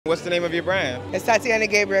What's the name of your brand? It's Tatiana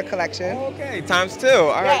Gabriel Collection. Okay, times two.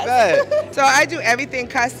 All right, bet. So I do everything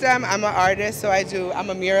custom. I'm an artist, so I'm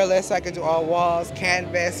a muralist, so I can do all walls,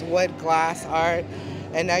 canvas, wood, glass art.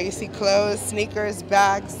 And now you see clothes, sneakers,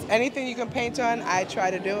 bags, anything you can paint on, I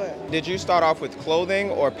try to do it. Did you start off with clothing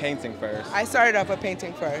or painting first? I started off with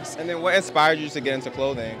painting first. And then what inspired you to get into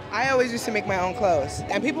clothing? I always used to make my own clothes.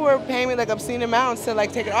 And people were paying me like obscene amounts to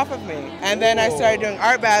like take it off of me. And then I started doing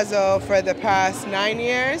Art Basel for the past 9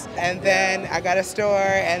 years. And then I got a store,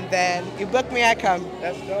 and then you book me, I come.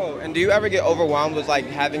 That's dope. And do you ever get overwhelmed with like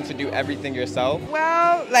having to do everything yourself?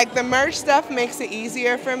 Well, like the merch stuff makes it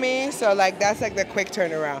easier for me. So like that's like the quick turnaround.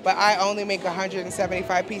 But I only make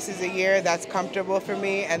 175 pieces a year. That's comfortable for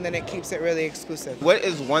me, and then it keeps it really exclusive. What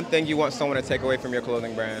is one thing you want someone to take away from your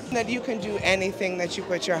clothing brand? That you can do anything that you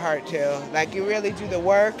put your heart to. Like you really do the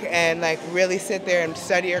work and like really sit there and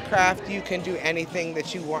study your craft. You can do anything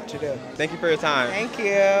that you want to do. Thank you for your time. Thank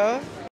you.